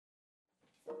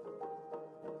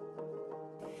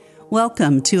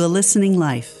Welcome to A Listening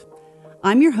Life.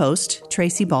 I'm your host,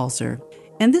 Tracy Balzer,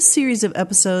 and this series of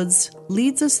episodes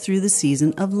leads us through the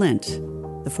season of Lent,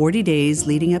 the 40 days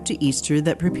leading up to Easter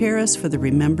that prepare us for the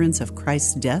remembrance of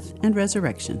Christ's death and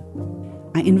resurrection.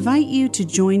 I invite you to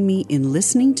join me in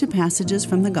listening to passages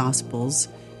from the Gospels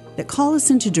that call us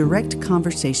into direct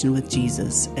conversation with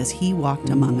Jesus as he walked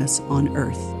among us on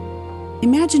earth.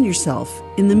 Imagine yourself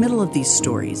in the middle of these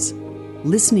stories,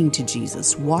 listening to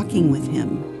Jesus, walking with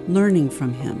him, learning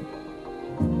from him.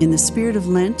 In the spirit of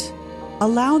Lent,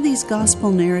 allow these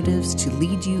gospel narratives to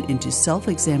lead you into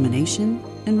self-examination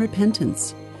and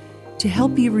repentance, to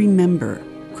help you remember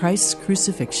Christ's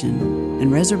crucifixion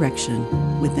and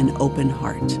resurrection with an open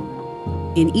heart.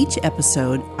 In each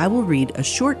episode, I will read a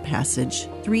short passage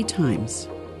 3 times.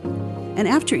 And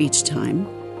after each time,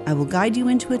 I will guide you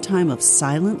into a time of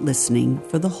silent listening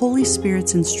for the Holy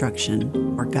Spirit's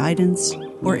instruction or guidance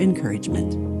or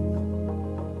encouragement.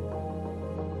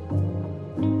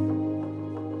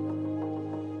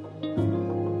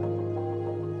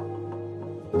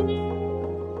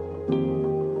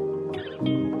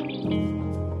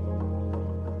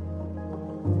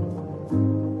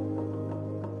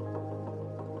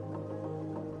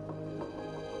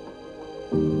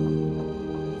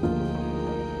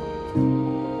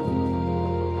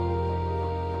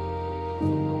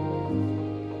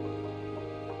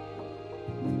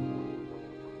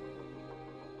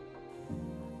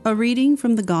 A reading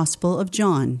from the Gospel of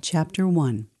John, chapter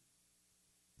 1.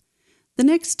 The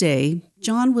next day,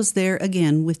 John was there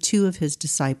again with 2 of his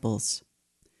disciples.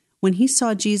 When he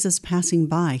saw Jesus passing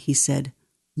by, he said,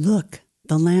 "Look,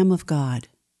 the Lamb of God."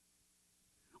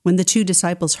 When the 2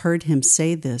 disciples heard him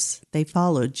say this, they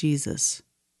followed Jesus.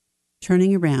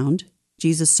 Turning around,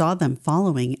 Jesus saw them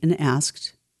following and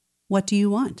asked, "What do you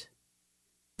want?"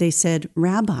 They said,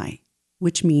 "Rabbi,"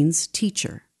 which means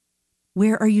teacher.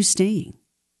 "Where are you staying?"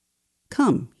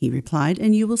 "Come," he replied,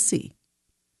 "and you will see."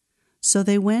 So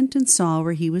they went and saw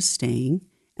where he was staying,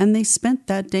 and they spent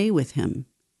that day with him.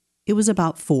 It was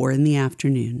about 4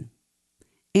 p.m.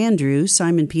 Andrew,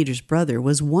 Simon Peter's brother,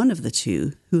 was one of the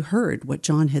 2 who heard what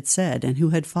John had said and who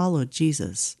had followed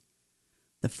Jesus.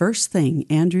 The first thing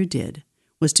Andrew did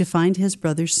was to find his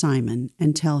brother Simon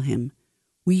and tell him,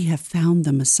 "We have found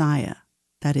the Messiah,"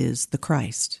 that is, the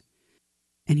Christ.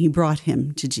 And he brought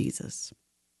him to Jesus.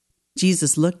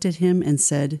 Jesus looked at him and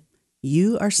said,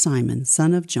 "You are Simon,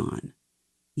 son of John.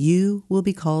 You will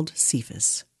be called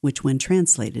Cephas," which when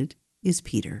translated is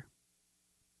Peter.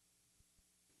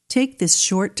 Take this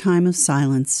short time of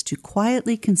silence to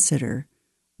quietly consider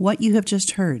what you have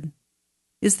just heard.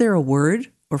 Is there a word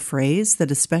or phrase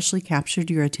that especially captured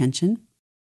your attention?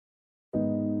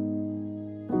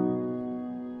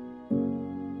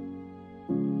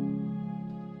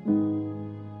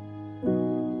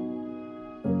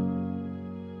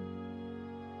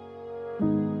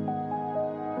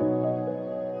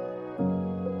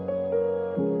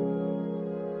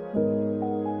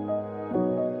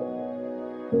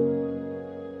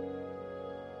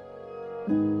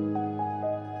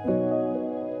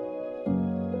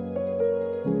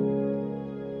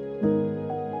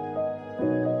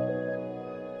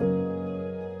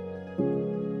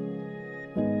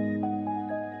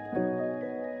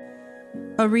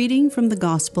 A reading from the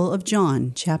Gospel of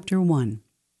John, chapter 1.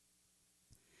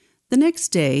 The next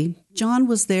day, John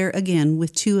was there again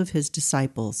with 2 of his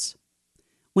disciples.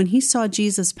 When he saw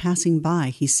Jesus passing by,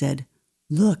 he said,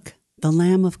 "Look, the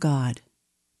Lamb of God."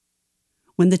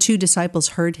 When the 2 disciples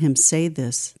heard him say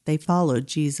this, they followed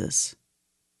Jesus.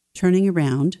 Turning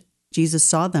around, Jesus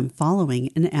saw them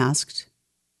following and asked,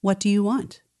 "What do you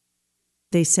want?"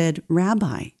 They said,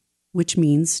 "Rabbi," which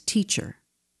means teacher.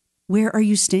 "Where are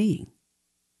you staying?"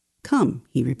 "Come,"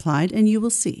 he replied, "and you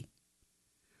will see."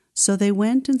 So they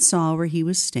went and saw where he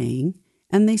was staying,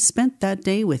 and they spent that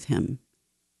day with him.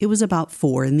 It was about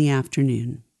 4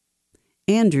 p.m.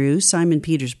 Andrew, Simon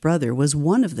Peter's brother, was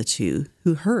one of the 2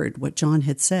 who heard what John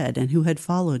had said and who had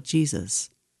followed Jesus.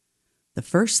 The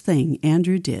first thing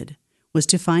Andrew did was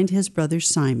to find his brother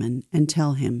Simon and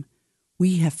tell him,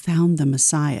 "We have found the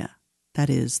Messiah," that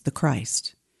is, the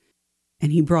Christ.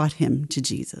 And he brought him to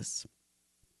Jesus.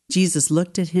 Jesus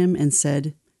looked at him and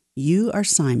said, "You are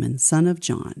Simon, son of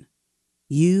John.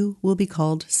 You will be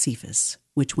called Cephas,"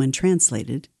 which when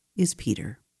translated is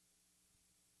Peter.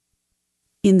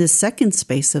 In this second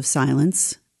space of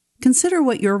silence, consider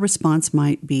what your response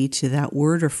might be to that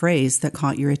word or phrase that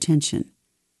caught your attention.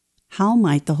 How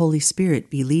might the Holy Spirit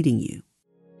be leading you?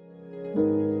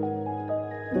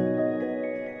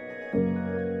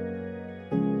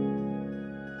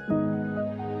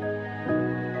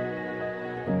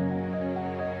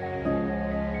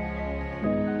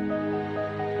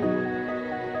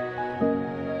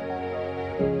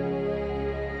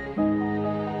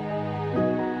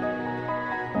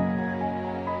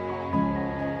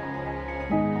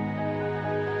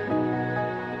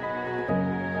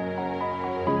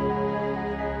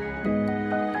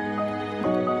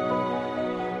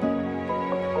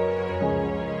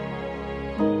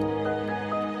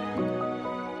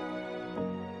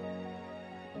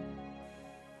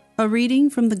 A reading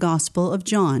from the Gospel of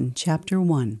John, chapter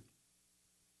 1.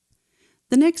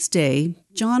 The next day,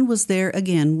 John was there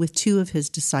again with two of his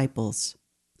disciples.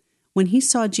 When he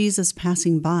saw Jesus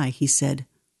passing by, he said,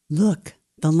 "Look,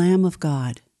 the Lamb of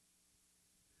God."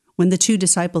 When the two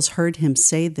disciples heard him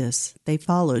say this, they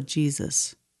followed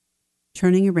Jesus.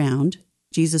 Turning around,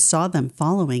 Jesus saw them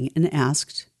following and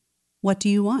asked, "What do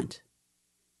you want?"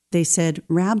 They said,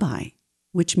 "Rabbi,"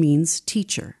 which means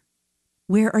teacher.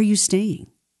 "Where are you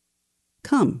staying?"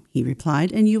 "Come," he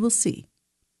replied, "and you will see."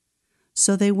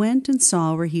 So they went and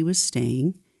saw where he was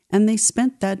staying, and they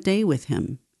spent that day with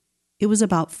him. It was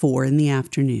about 4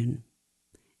 p.m.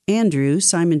 Andrew,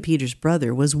 Simon Peter's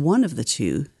brother, was one of the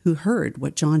two who heard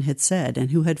what John had said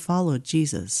and who had followed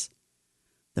Jesus.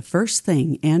 The first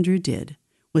thing Andrew did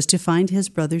was to find his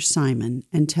brother Simon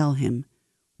and tell him,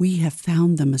 "We have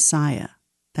found the Messiah,"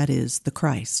 that is, the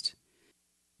Christ.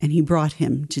 And he brought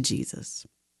him to Jesus.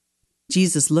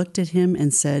 Jesus looked at him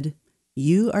and said,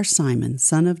 "You are Simon,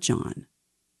 son of John.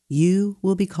 You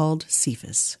will be called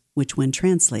Cephas," which when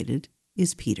translated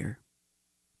is Peter.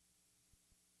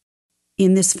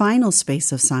 In this final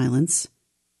space of silence,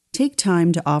 take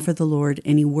time to offer the Lord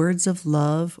any words of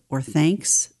love or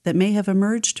thanks that may have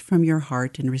emerged from your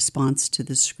heart in response to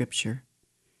this scripture.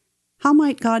 How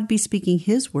might God be speaking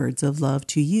His words of love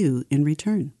to you in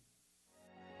return?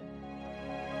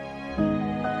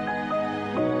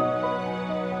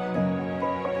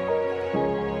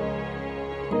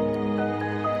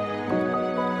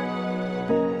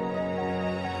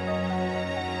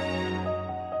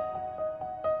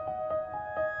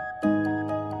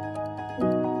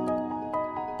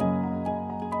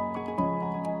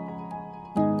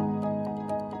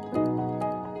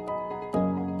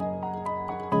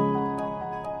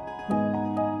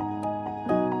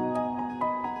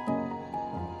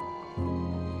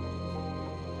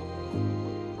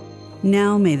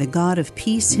 Now may the God of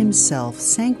peace Himself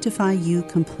sanctify you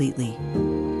completely,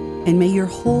 and may your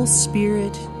whole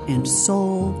spirit and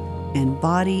soul and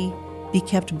body be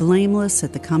kept blameless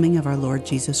at the coming of our Lord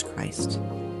Jesus Christ.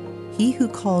 He who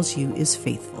calls you is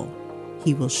faithful.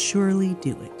 He will surely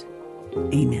do it.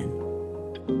 Amen.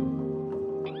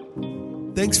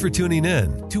 Thanks for tuning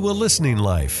in to A Listening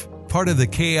Life, part of the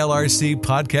KLRC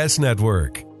Podcast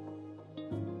Network.